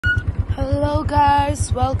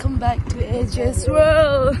guys, welcome back to AJ's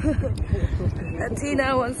World.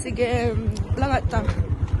 Tina once again. Langat ta.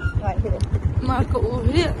 Marco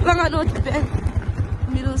Uri. Langat no tipe.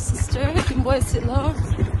 Middle sister. Kimboy sila.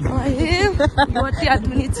 Mahim. Guwahati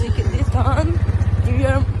aduni chicken ditan.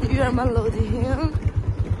 You are melody him.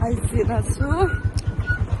 I see that so.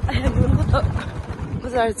 I have no.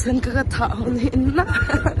 Bazar chen ka tha holin na.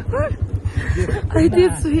 I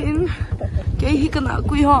did to him. Kaya he kana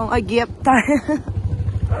kui hong I gap time.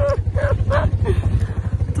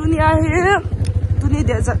 Tuni ahe. Tuni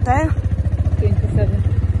de zat time. 27.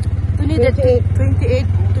 Tuni de 28,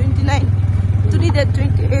 29. Tuni de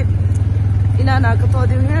 28. Ina na ka to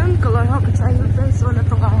de him. Kalau hong ka chai pen so na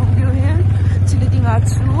tonga hong de him. Chili dinga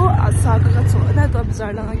chu asa ka cho na to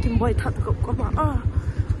bazar lang kim boy that ko ma.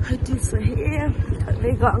 I did so him. That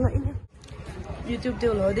we got ngai. YouTube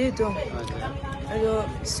de lo de to. Ayo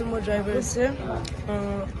sumo driver se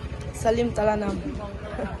Salim Tala nam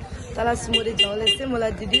Tala sumo de jawle se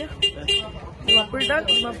mola didi Dimapur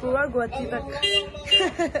Guwahati tak.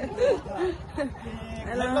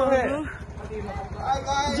 Hello.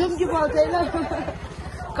 Jom ki baut hai na.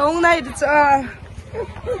 Kaung nai de cha.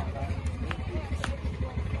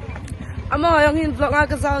 Ama yang hin vlog nga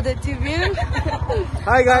ka sao de TV.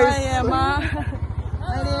 Hi guys. Hi ama.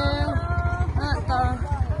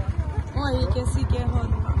 Oh, you can see get hot.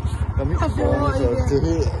 Kami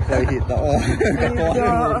jadi kayak kita.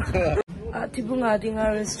 Tibunga dinga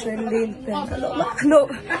restaurant lane pen. No.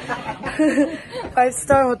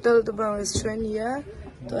 5-star hotel to bang restaurant ya.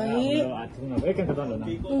 To hi.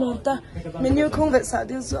 Nota menu kong vet sa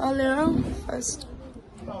din so all around. First.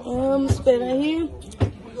 Spend hi.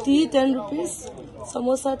 Tea 10 rupees.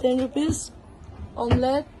 Samosa 10 rupees.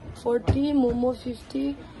 Omelette 40. Momo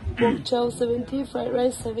 50. Pork chow 70, fried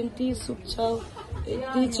rice 70, soup chow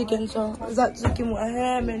 80, chicken chow. Zat zuki mo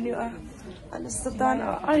ahe menu ah. Anastatan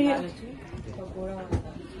ah here.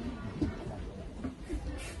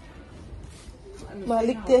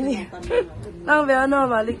 Malik teni. Nang be ano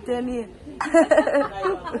Malik teni.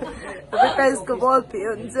 Beta isko ball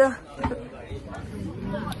pion ja.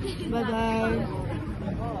 Bye bye.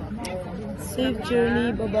 Safe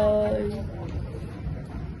journey. Bye bye.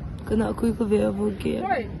 Kena aku ikut biar pergi.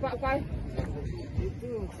 Bye.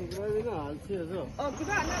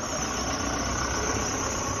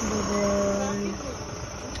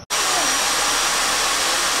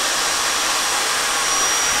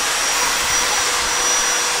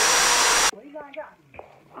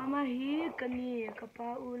 Ama hi kani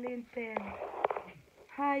kapa ulen pen.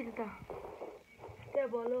 Hai tata. Te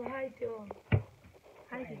bolo hai teo.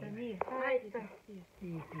 Hi tata ni. Hi tata.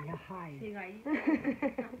 Hi.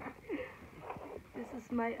 This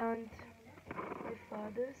is my aunt, my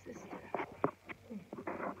father's sister.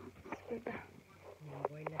 Ik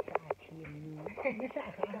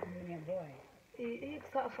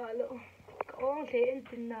sa khalo. Kaong leen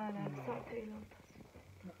pinala sa tayo.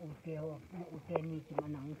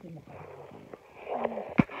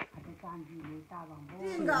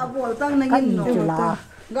 Gabol tang nangin no.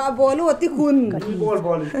 Gabol o ti kun.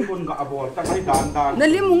 Bol ti kun ga bol tang ai dan.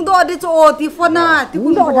 Nalimung do di cho ti fona ti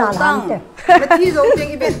kun bol tang. Ti zo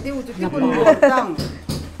teng ibet ti u ti kun bol tang.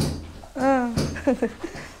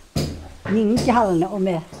 Ning chal na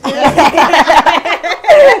ome.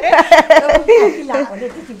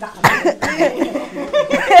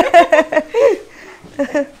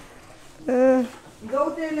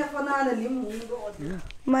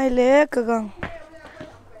 My leg kagang.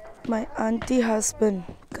 My auntie husband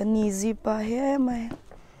kanizi pa hai my.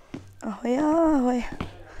 Ahoy.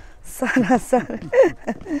 Sana.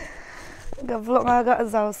 Gavlog aga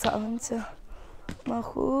zau sa uncha.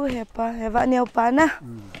 Mahu hepa heva niau pa na.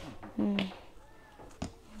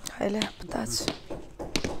 Haile patach.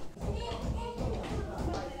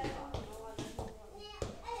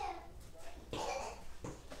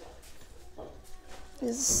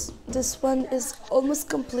 This one is almost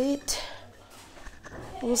complete.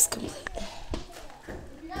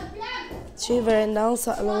 Chi veranda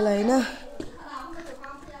sa alay na.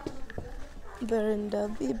 Veranda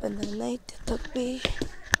bi banana tatabi.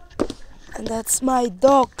 And that's my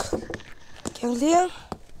dog. Keng Liang.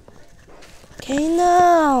 Keng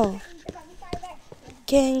now.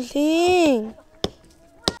 Keng Ling.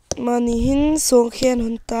 Manihin song khen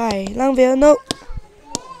hun tai. Lang veo no.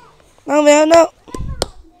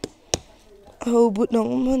 Hầu bụt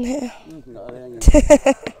nóng hơn hệ.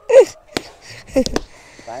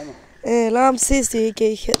 Làm xí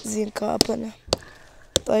cái khét gì cả bên à.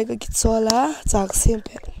 Tôi có kít xóa lá chạc xem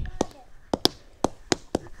bên.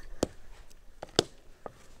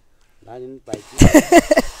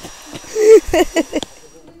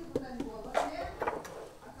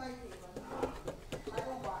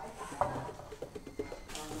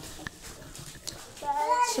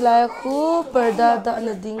 Chilai khu parda da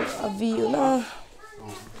na ding a view na.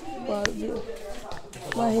 Wall view.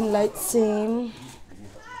 Mahin light same.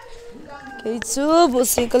 Kay chu bu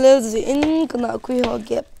si kalel zi in kana kui ho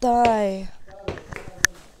gap tai.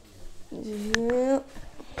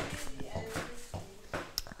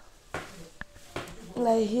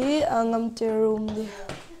 Lai hi angam te room di.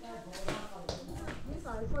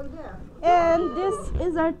 And this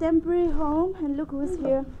is our temporary home, and look who's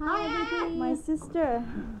here. Hi, my sister.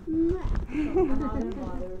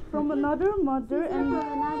 From another mother and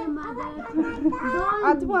another mother.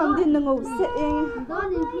 at one din nang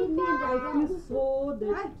Don't include me in the room. So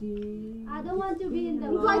dirty. I don't want to be in the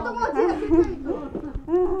room.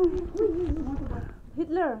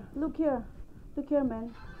 Hitler, look here,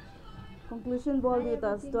 man. Conclusion ball dito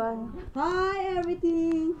as to Hi,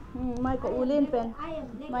 everything. my kaulin pen. I am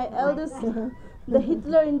black. My eldest, the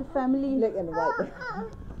Hitler in the family. Black and white.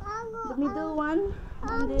 The middle one.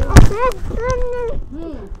 And the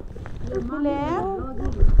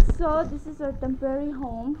left. So this is our temporary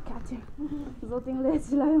home. Catch it. Zoting le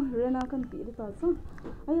sila yung rena kan pi dito. So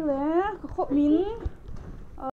ay le, kakop min.